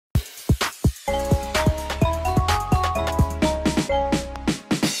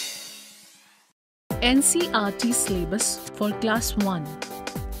NCERT Syllabus for Class 1.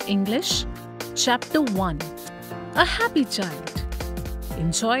 English, Chapter 1. A Happy Child.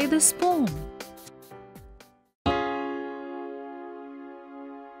 Enjoy this poem.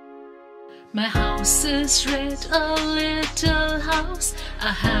 My house is red, a little house,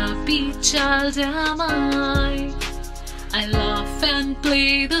 a happy child am I. I laugh and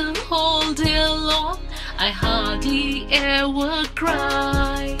play the whole day long, I hardly ever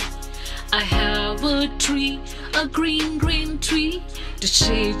cry. I have a tree, a green tree, to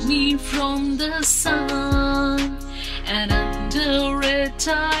shade me from the sun. And under it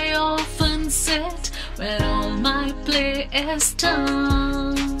I often sit when all my play is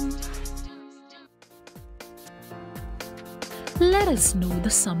done. Let us know the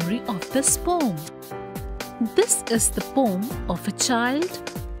summary of this poem. This is the poem of a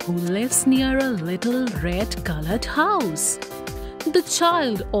child who lives near a little red-colored house. The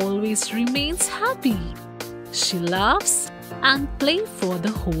child always remains happy. She laughs and plays for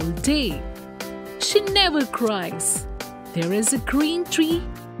the whole day. She never cries. There is a green tree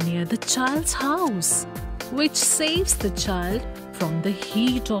near the child's house, which saves the child from the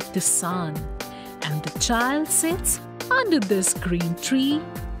heat of the sun. And the child sits under this green tree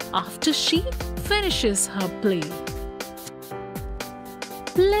after she finishes her play.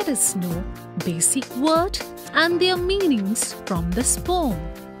 Let us know basic word and their meanings from this poem.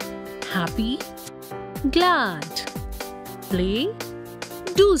 Happy, glad. Play,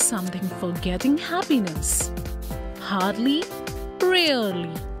 do something for getting happiness. Hardly,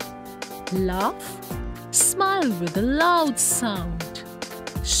 rarely. Laugh, smile with a loud sound.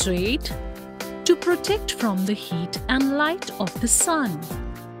 Shade, to protect from the heat and light of the sun.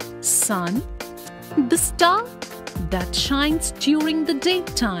 Sun, the star that shines during the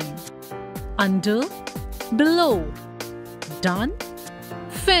daytime. Under, below. Done,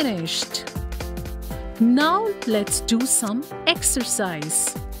 finished. Now let's do some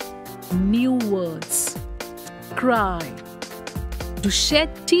exercise. New words. Cry, to shed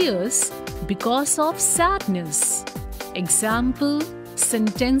tears because of sadness. Example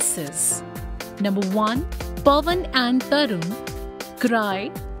sentences. Number 1. Pawan and Tarun cry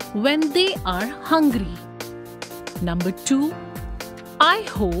when they are hungry. Number 2. I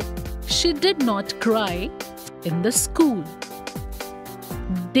hope she did not cry in the school.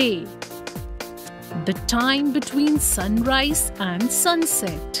 Day, the time between sunrise and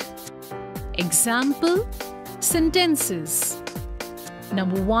sunset. Example sentences.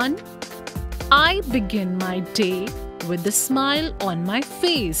 Number 1. I begin my day with a smile on my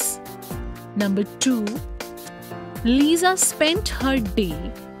face. Number 2. Lisa spent her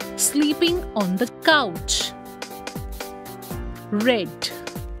day sleeping on the couch. Red,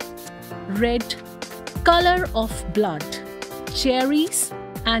 red, color of blood, cherries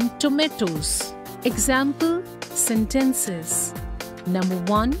and tomatoes. Example sentences. Number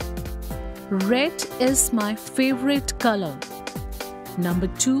 1. Red is my favorite color. Number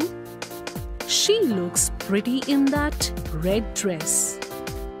 2. She looks pretty in that red dress.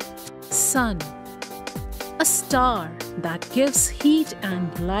 Sun, a star that gives heat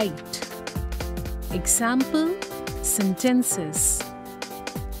and light. Example sentences.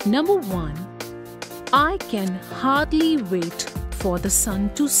 Number 1. I can hardly wait for the sun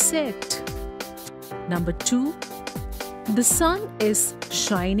to set. Number 2. The sun is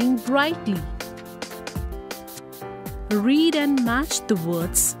shining brightly. Read and match the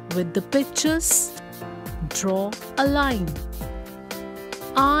words with the pictures. Draw a line.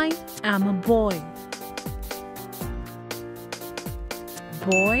 I am a boy.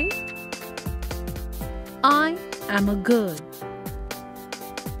 Boy. I am a girl.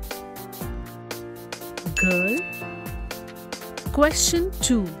 Girl. Question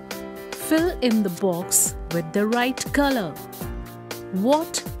 2. Fill in the box with the right color.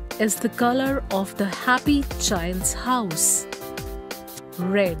 What is the color of the happy child's house?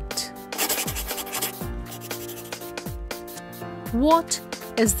 Red. What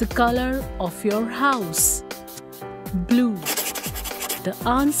is the color of your house? Blue. The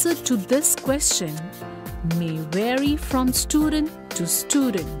answer to this question may vary from student to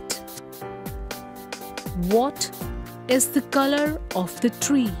student. What is the color of the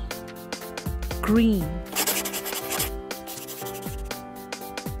tree? Green.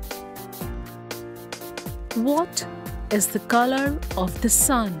 What is the color of the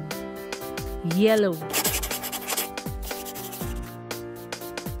sun? Yellow.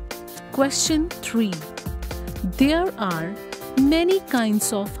 Question 3. There are many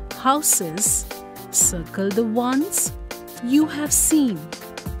kinds of houses. Circle the ones you have seen.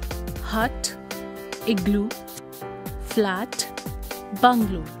 Hut, igloo, flat,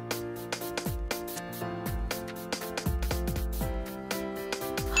 bungalow.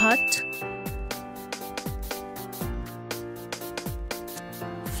 hut,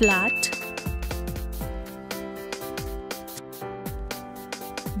 flat,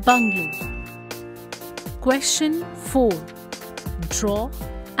 bungalow. Question 4. Draw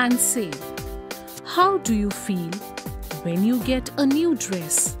and say, how do you feel when you get a new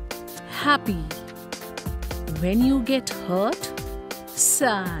dress? Happy. When you get hurt?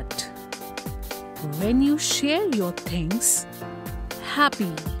 Sad. When you share your things?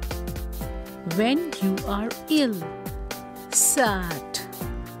 Happy. When you are ill? Sad.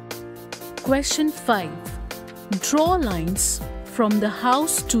 Question 5. Draw lines from the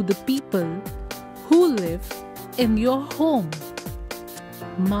house to the people who live in your home.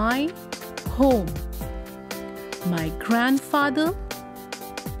 My home. My grandfather.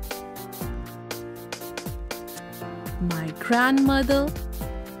 My grandmother.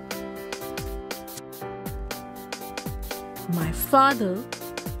 My father.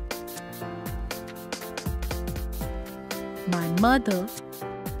 My mother.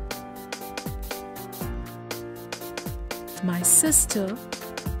 My sister.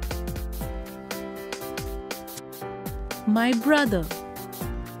 My brother.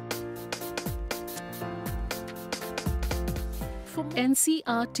 From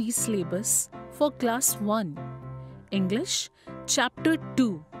NCERT syllabus for class 1, English, chapter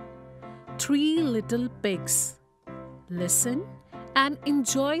 2, Three Little Pigs. Listen and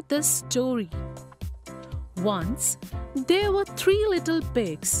enjoy this story. Once there were 3 little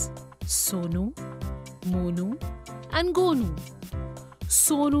pigs, Sonu, Monu and Gonu.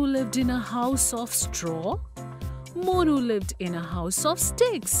 Sonu lived in a house of straw. Monu lived in a house of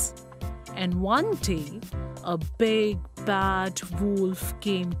sticks. And one day, a big bad wolf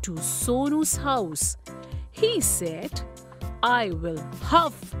came to Sonu's house. He said, I will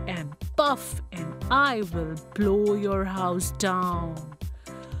huff and puff and I will blow your house down.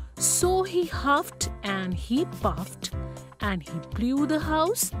 So he huffed and he puffed and he blew the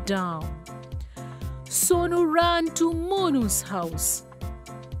house down. Sonu ran to Monu's house.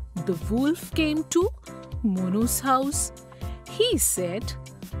 The wolf came to Monu's house. He said,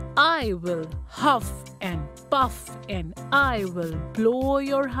 I will huff and puff and I will blow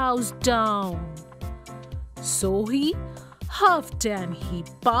your house down. So he huffed and he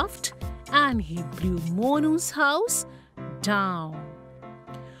puffed and he blew Monu's house down.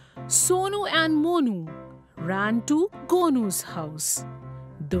 Sonu and Monu ran to Gonu's house.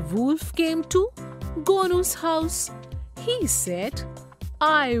 The wolf came to Gonu's house. He said,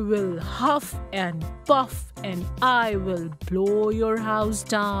 I will huff and puff and I will blow your house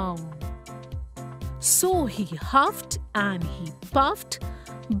down. So he huffed and he puffed,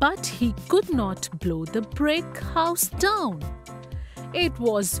 but he could not blow the brick house down. It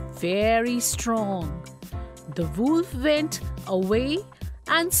was very strong. The wolf went away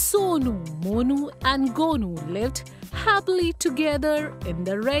and Sonu, Monu and Gonu lived happily together in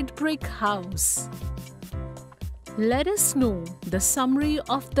the red brick house. Let us know the summary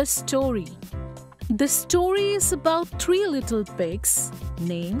of the story. The story is about 3 little pigs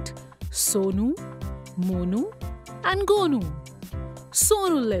named Sonu, Monu and Gonu.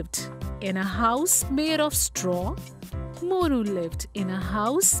 Sonu lived in a house made of straw. Monu lived in a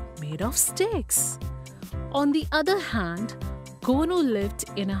house made of sticks. On the other hand, Gonu lived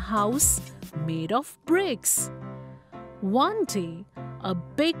in a house made of bricks. One day, a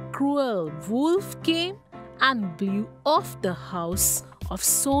big cruel wolf came and blew off the house of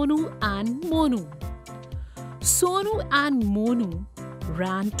Sonu and Monu. Sonu and Monu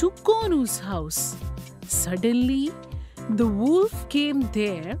ran to Gonu's house. Suddenly, the wolf came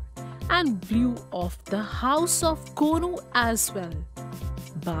there and blew off the house of Gonu as well.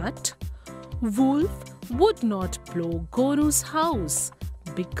 But wolf would not blow Gonu's house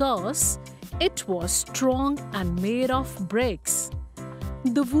because it was strong and made of bricks.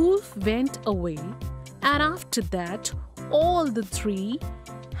 The wolf went away, and after that, all the 3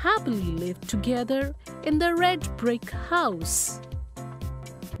 happily lived together in the red brick house.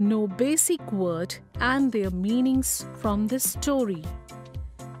 Know basic word and their meanings from this story.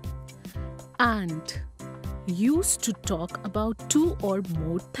 And used to talk about 2 or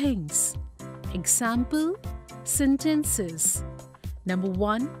more things. Example, sentences. Number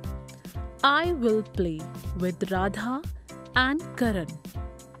 1. I will play with Radha and Karan.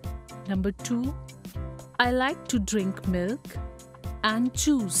 Number 2. I like to drink milk and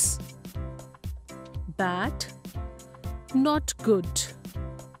juice. Bad, not good.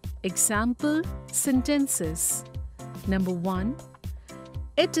 Example sentences. Number 1.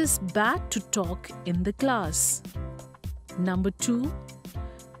 It is bad to talk in the class. Number 2.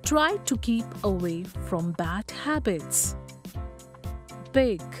 Try to keep away from bad habits.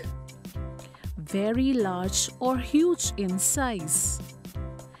 big, very large or huge in size.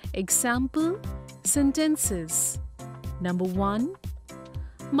 Example sentences. Number 1.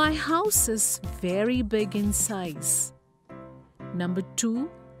 My house is very big in size. Number 2.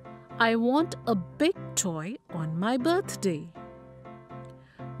 I want a big toy on my birthday.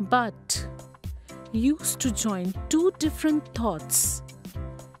 But used to join two different thoughts.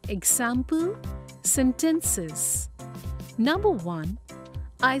 Example sentences. Number 1.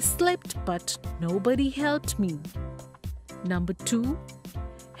 I slept but nobody helped me. Number 2.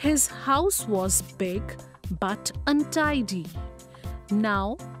 His house was big but untidy.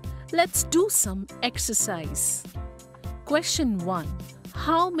 Now, let's do some exercise. Question 1.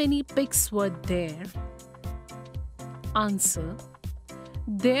 How many pigs were there? Answer.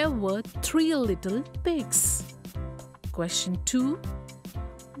 There were 3 little pigs. Question 2.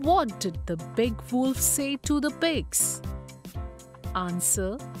 What did the big wolf say to the pigs?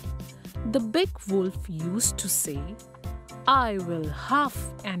 Answer. The big wolf used to say, I will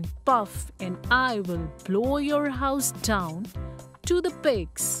huff and puff and I will blow your house down, to the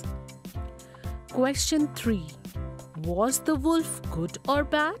pigs. Question 3. Was the wolf good or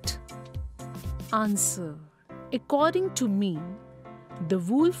bad? Answer. According to me, the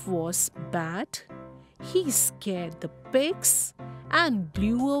wolf was bad. He scared the pigs and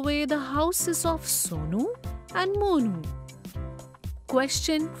blew away the houses of Sonu and Monu.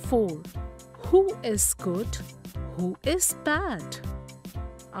 Question 4. Who is good? Who is bad?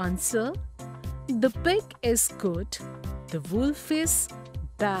 Answer. The pig is good. The wolf is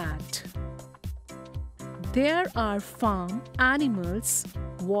bad. There are farm animals,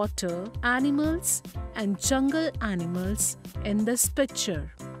 water animals, and jungle animals in this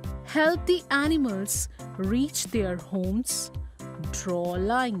picture. Help the animals reach their homes. Draw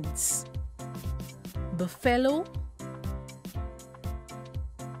lines. Buffalo,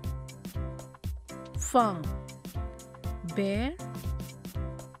 farm. Bear,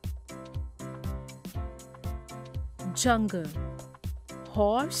 jungle.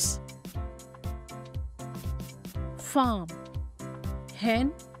 Horse, farm.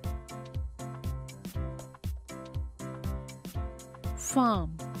 Hen,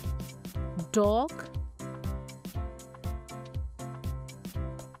 farm. Dog,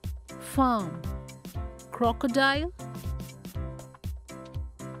 farm. Crocodile,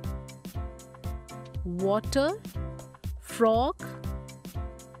 water. Frog,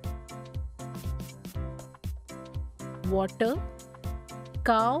 water.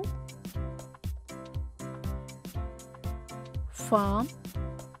 Cow, farm.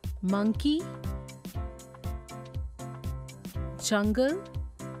 Monkey, jungle.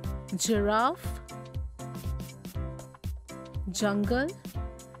 Giraffe, jungle.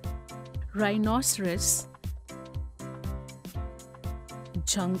 Rhinoceros,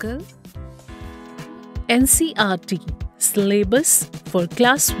 jungle. NCERT Syllabus for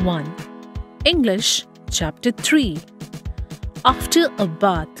Class 1 English Chapter 3. After a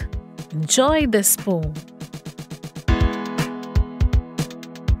bath, enjoy this poem.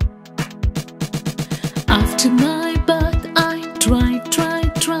 After my bath, I try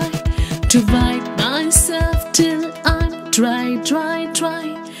to wipe myself till I'm dry.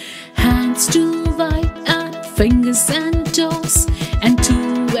 Hands to wipe and fingers and toes, and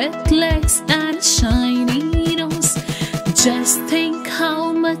 2 wet legs and a shiny nose. Just think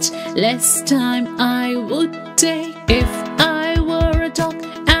how much less time I would take if I were a dog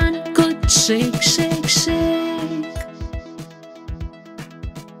and could shake.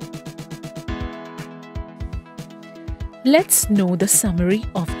 Let's know the summary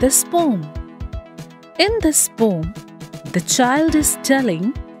of this poem. In this poem, the child is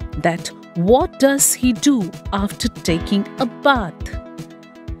telling that what does he do after taking a bath?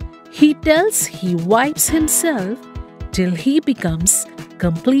 He tells he wipes himself till he becomes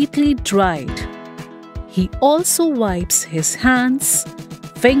completely dried. He also wipes his hands,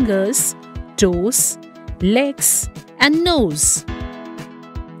 fingers, toes, legs, and nose.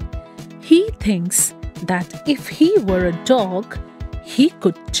 He thinks that if he were a dog, he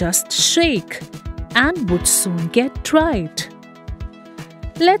could just shake and would soon get dried.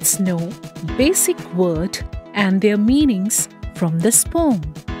 Let's know basic word and their meanings from this poem.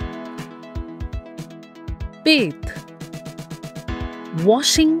 Bathe.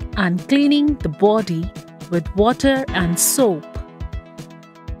 Washing and cleaning the body with water and soap.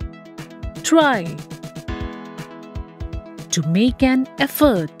 Try. To make an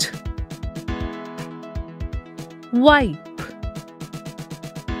effort. Wipe.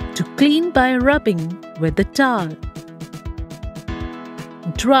 To clean by rubbing with the towel.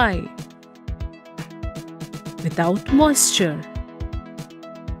 Dry. Without moisture.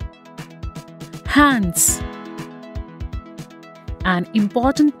 Hands. An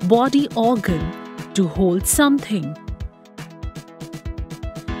important body organ to hold something.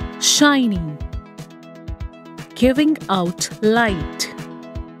 Shining. Giving out light.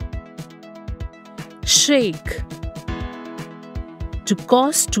 Shake. To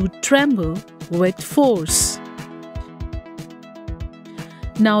cause to tremble with force.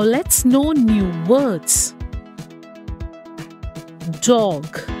 Now let's know new words.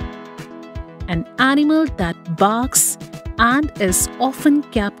 Dog. An animal that barks and is often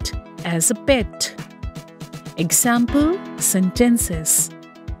kept as a pet. Example sentences.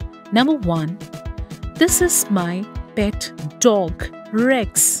 Number 1. This is my pet dog,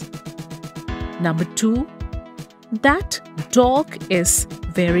 Rex. Number 2. That dog is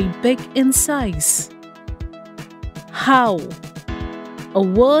very big in size. How? A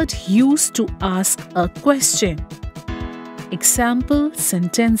word used to ask a question. Example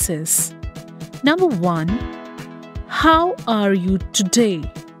sentences. Number 1. How are you today?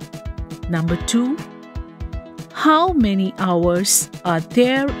 Number 2. How many hours are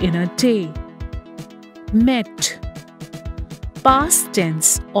there in a day? Met. Past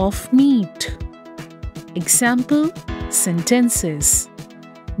tense of meet. Example sentences.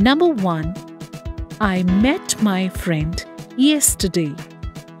 Number 1. I met my friend yesterday.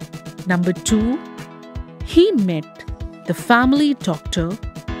 Number 2. He met the family doctor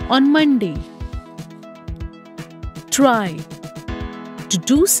on Monday. Try. To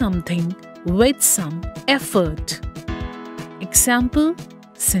do something with some effort. Example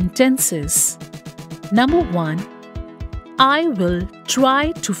sentences. Number 1. I will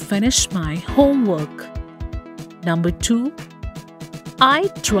try to finish my homework. Number 2. I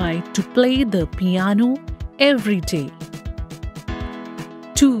try to play the piano every day.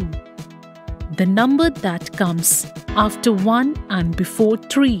 2. The number that comes after 1 and before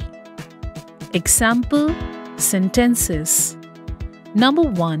 3. Example sentences. Number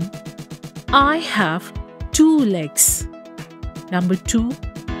 1. I have 2 legs. Number 2.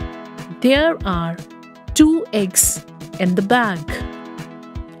 There are 2 eggs in the bag.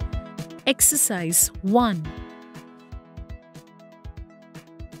 Exercise 1.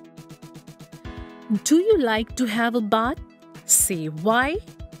 Do you like to have a bath? Say why.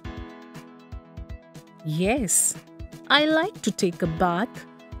 Yes, I like to take a bath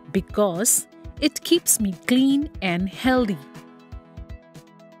because it keeps me clean and healthy.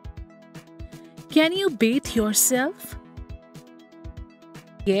 Can you bathe yourself?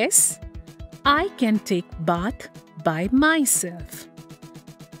 Yes, I can take bath by myself.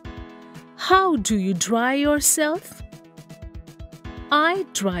 How do you dry yourself? I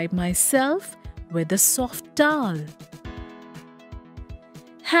dry myself with a soft towel.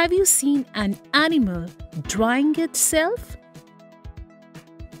 Have you seen an animal drying itself?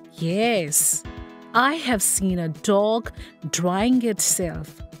 Yes, I have seen a dog drying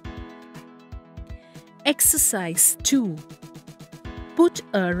itself. Exercise 2. Put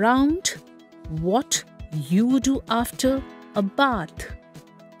around what you do after a bath.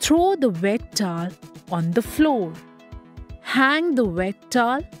 Throw the wet towel on the floor. Hang the wet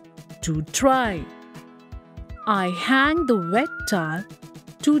towel to dry. I hang the wet towel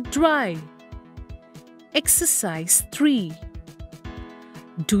to dry. Exercise 3.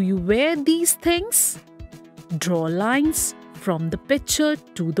 Do you wear these things? Draw lines from the picture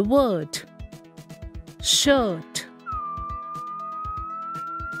to the word. Shirt.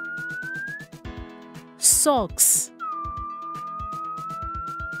 Socks.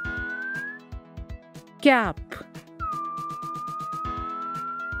 Cap.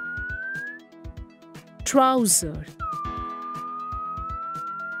 Trouser.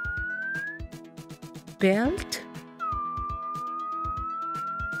 Belt.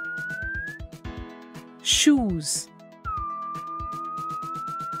 Shoes.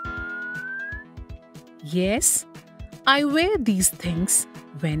 Yes, I wear these things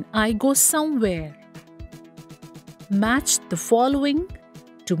when I go somewhere. Match the following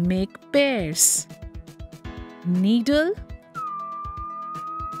to make pairs. Needle,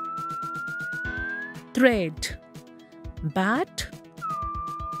 thread, bat,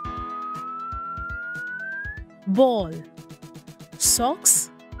 ball,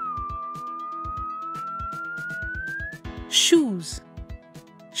 socks, shoes,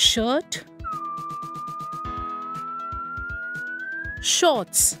 shirt,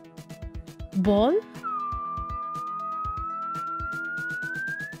 shorts, ball,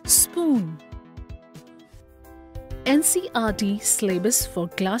 spoon. NCERT Syllabus for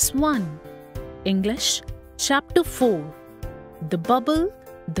Class 1. English, Chapter 4. The Bubble,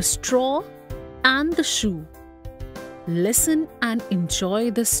 the Straw and the Shoe. Listen and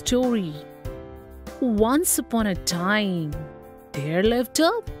enjoy the story. Once upon a time, there lived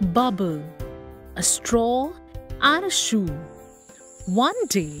a bubble, a straw, and a shoe. One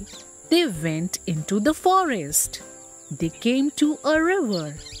day, they went into the forest. They came to a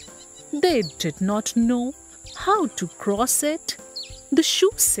river. They did not know how to cross it. The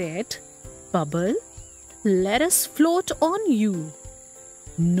shoe said, "Bubble, let us float on you."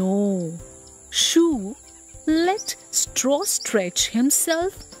 "No, shoe, let straw stretch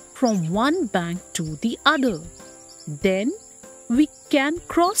himself from one bank to the other. Then we can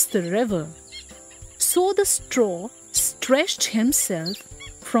cross the river." So the straw stretched himself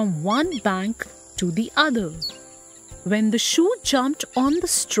from one bank to the other. When the shoe jumped on the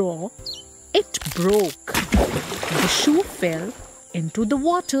straw, it broke. The shoe fell into the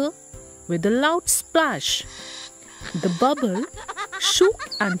water with a loud splash. The bubble shook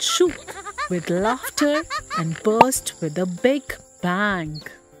and shook with laughter and burst with a big bang.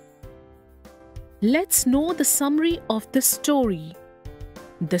 Let's know the summary of the story.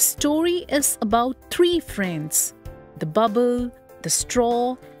 The story is about three friends: the bubble, the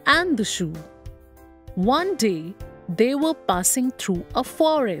straw, and the shoe. One day, they were passing through a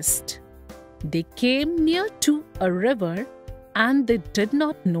forest. They came near to a river and they did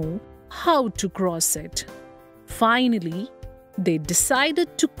not know how to cross it. Finally, they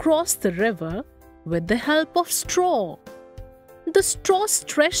decided to cross the river with the help of straw. The straw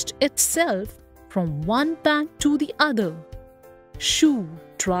stretched itself from one bank to the other. Shoe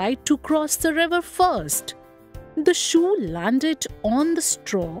tried to cross the river first. The shoe landed on the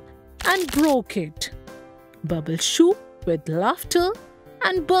straw and broke it. Bubble shook with laughter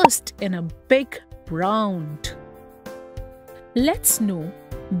and burst in a big round. Let's know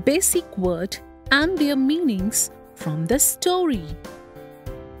basic word and their meanings from the story.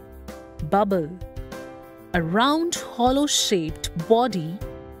 Bubble, a round hollow-shaped body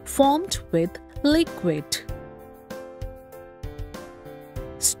formed with liquid.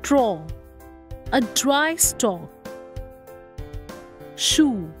 Straw, a dry stalk.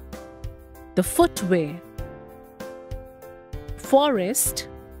 Shoe, the footwear. Forest,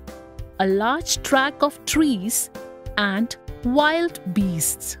 a large tract of trees and wild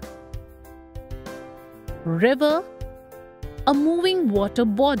beasts. River, a moving water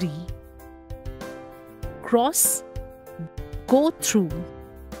body. Cross, go through.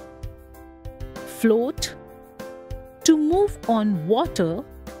 Float, to move on water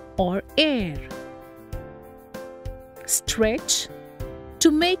or air. Stretch,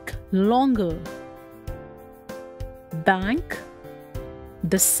 to make longer. Bank,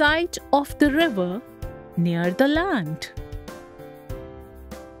 the side of the river near the land.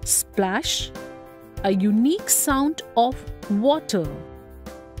 Splash, a unique sound of water.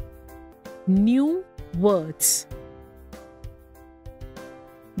 New words.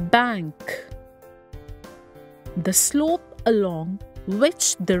 Bank, the slope along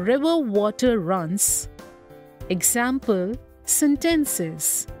which the river water runs. Example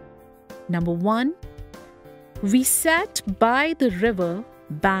sentences. Number 1. We sat by the river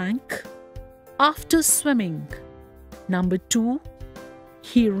bank after swimming. Number 2.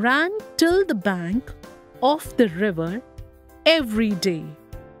 He ran till the bank of the river every day.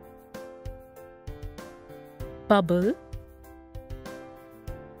 Bubble,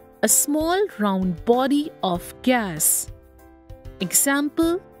 a small round body of gas.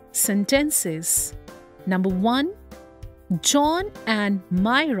 Example sentences. Number 1. John and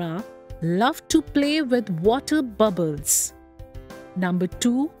Myra love to play with water bubbles. Number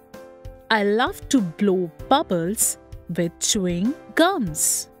 2. I love to blow bubbles with chewing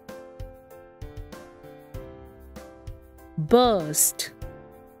gums. Burst,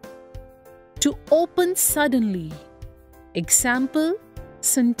 to open suddenly. Example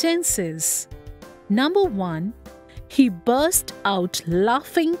sentences. Number 1. He burst out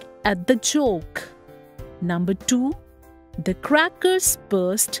laughing at the joke. Number 2. The crackers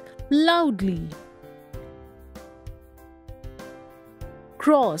burst loudly.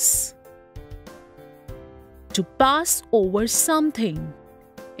 Cross, to pass over something.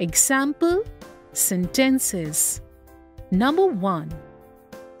 Example sentences. Number 1.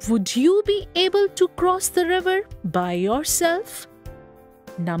 Would you be able to cross the river by yourself?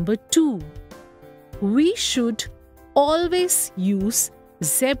 Number 2. We should always use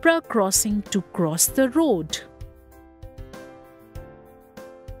zebra crossing to cross the road.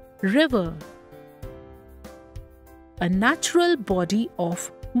 River, a natural body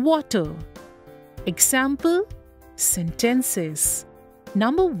of water. Example sentences.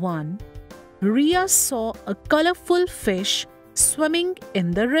 Number 1. Ria saw a colorful fish swimming in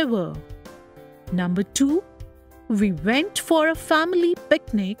the river. Number 2. We went for a family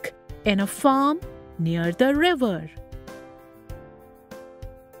picnic in a farm near the river.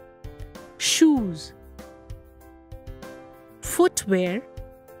 Shoes. Footwear.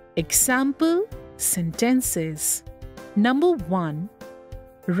 Example sentences. Number 1.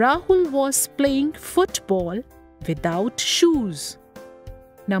 Rahul was playing football without shoes.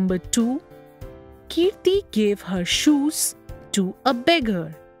 Number 2. Kirti gave her shoes to a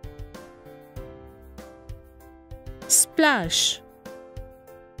beggar. Splash.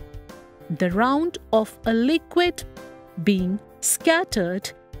 The round of a liquid being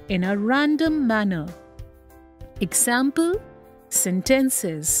scattered in a random manner. Example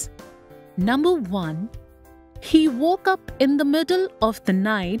sentences. Number 1. He woke up in the middle of the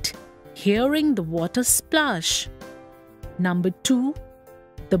night hearing the water splash. Number 2.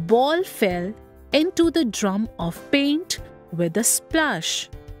 The ball fell into the drum of paint with a splash.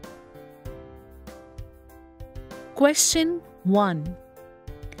 Question 1.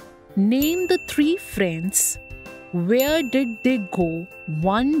 Name the 3 friends. Where did they go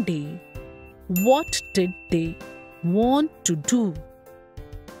one day? What did they want to do?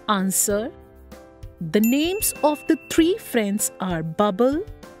 Answer. The names of the 3 friends are Bubble,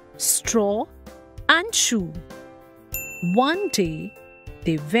 Straw, and Shoe. One day,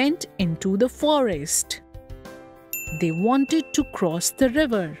 they went into the forest. They wanted to cross the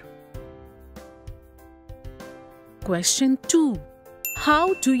river. Question 2.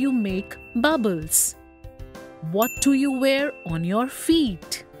 How do you make bubbles? What do you wear on your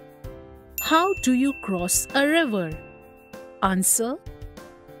feet? How do you cross a river? Answer.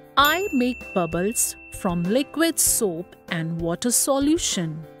 I make bubbles from liquid soap and water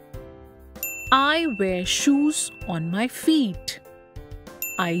solution. I wear shoes on my feet.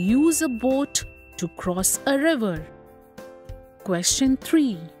 I use a boat to cross a river. Question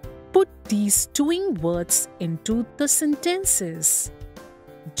 3. Put these doing words into the sentences.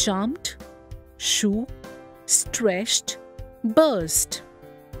 Jumped, shoe, stretched, burst.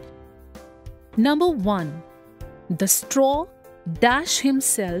 Number 1. The straw dashed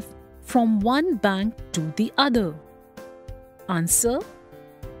himself from one bank to the other. Answer.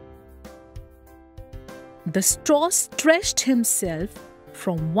 The straw stretched himself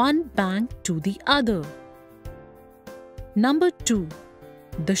from one bank to the other. Number 2.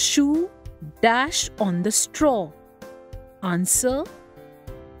 The shoe dashed on the straw. Answer.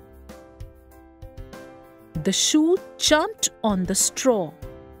 The shoe jumped on the straw.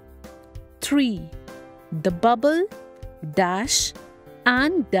 3. The bubble dash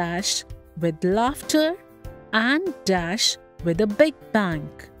and dash with laughter and dash with a big bang.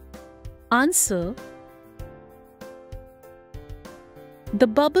 Answer. The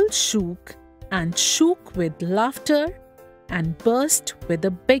bubble shook and shook with laughter and burst with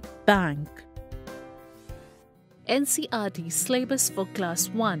a big bang. NCERT Syllabus for Class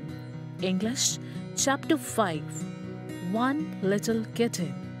 1 English Chapter 5 One Little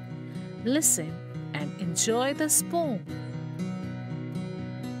Kitten. Listen and enjoy this poem.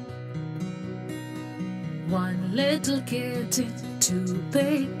 One little kitten, 2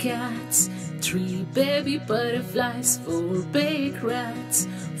 big cats, 3 baby butterflies, 4 big rats,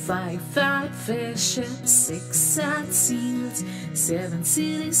 5 fat fishes, 6 sad seals, 7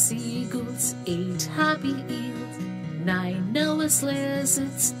 silly seagulls, 8 happy eels, 9 nervous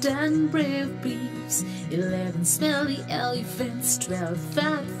lizards, 10 brave beavers, 11 smelly elephants, 12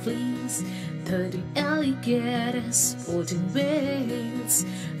 fat fleas, 13 alligators, 14 whales,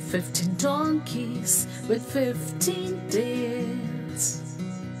 15 donkeys with 15 tails.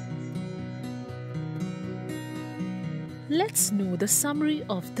 Let's know the summary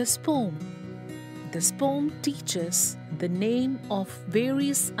of this poem. This poem teaches the name of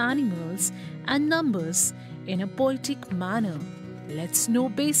various animals and numbers in a poetic manner. Let's know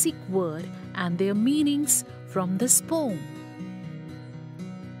basic word and their meanings from this poem.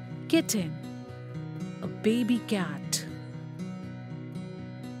 Kitten, a baby cat.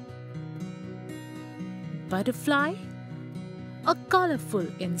 Butterfly, a colorful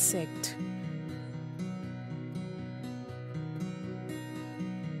insect.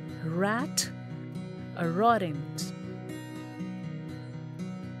 Rat, a rodent.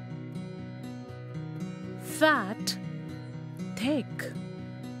 Fat, thick.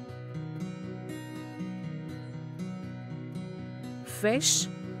 Fish,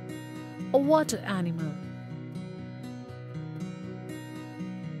 a water animal.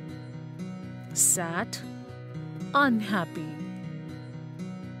 Sad, unhappy.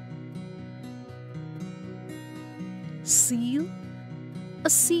 Seal, a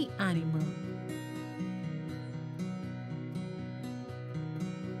sea animal.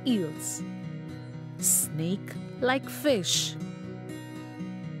 Eels, snake-like fish.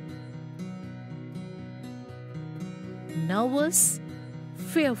 nervous,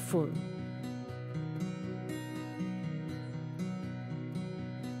 fearful.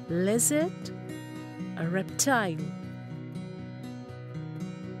 Lizard, a reptile.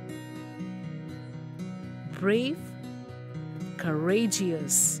 Brave,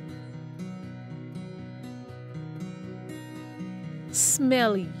 courageous.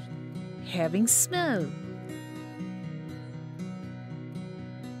 Smelly, having smell.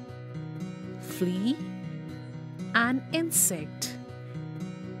 Flea, an insect.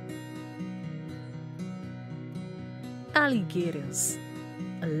 Alligators,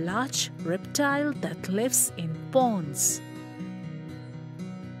 a large reptile that lives in ponds.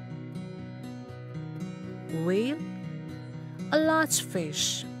 Whale, a large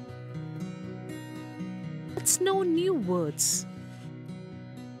fish. Let's know new words.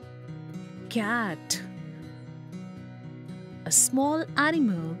 Cat, a small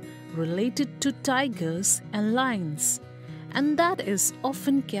animal related to tigers and lions, and that is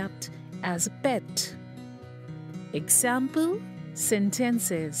often kept as a pet. Example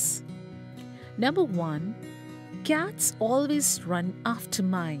sentences. Number 1. Cats always run after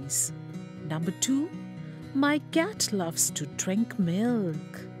mice. Number 2. My cat loves to drink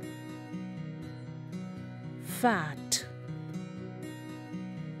milk. Fat,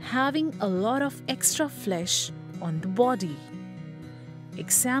 having a lot of extra flesh on the body.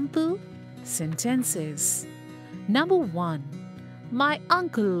 Example sentences. Number 1. My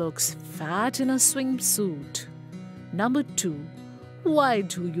uncle looks fat in a swimsuit. Number 2. Why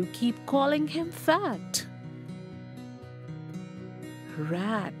do you keep calling him fat?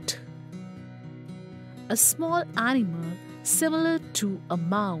 Rat, a small animal similar to a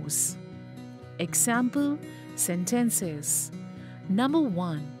mouse. Example sentences. Number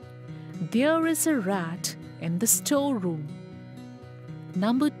 1. There is a rat in the storeroom.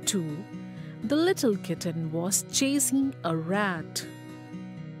 Number 2. The little kitten was chasing a rat.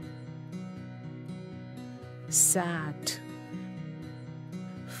 Sad,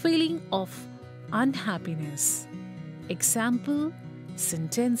 feeling of unhappiness. Example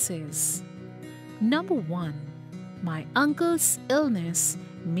sentences. Number 1. My uncle's illness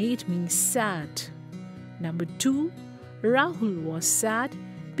made me sad. Number 2. Rahul was sad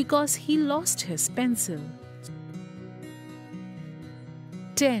because he lost his pencil.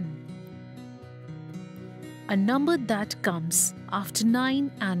 10. A number that comes after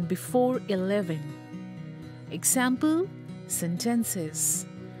 9 and before 11. Example sentences.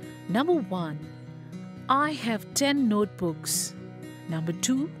 Number 1. I have 10 notebooks. Number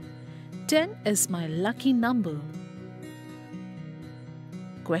 2. 10 is my lucky number.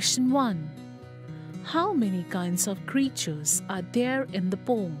 Question 1. How many kinds of creatures are there in the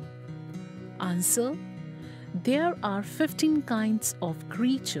poem? Answer. There are 15 kinds of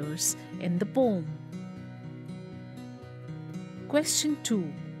creatures in the poem. Question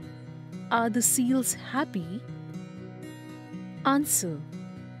 2. Are the seals happy? Answer.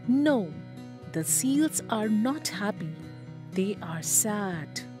 No, the seals are not happy. They are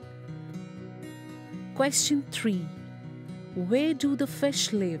sad. Question 3. Where do the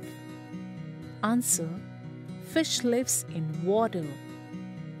fish live? Answer. Fish lives in water.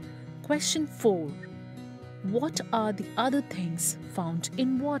 Question 4. What are the other things found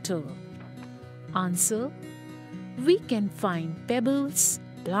in water? Answer. We can find pebbles,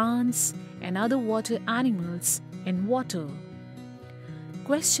 plants, and other water animals in water.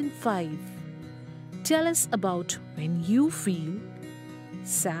 Question 5. Tell us about when you feel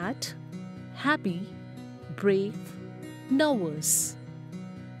sad, happy, brave, nervous.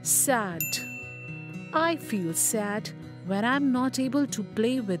 Sad. I feel sad when I'm not able to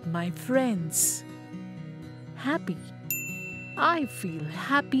play with my friends. Happy. I feel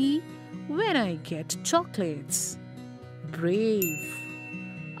happy when I get chocolates. Brave.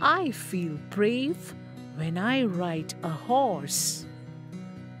 I feel brave when I ride a horse.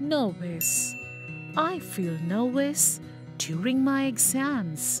 Nervous. I feel nervous during my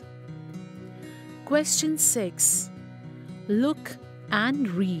exams. Question 6. Look and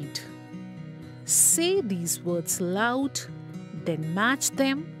read. Say these words loud, then match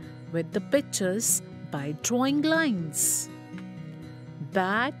them with the pictures by drawing lines.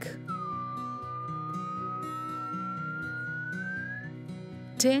 Bag,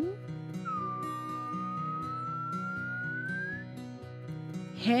 tin,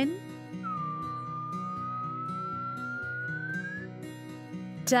 hen,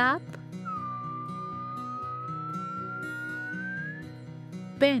 tap,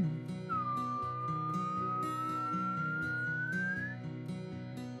 pen.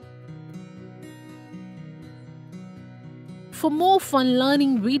 For more fun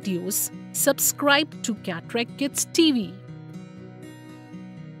learning videos, subscribe to Catrack Kids TV.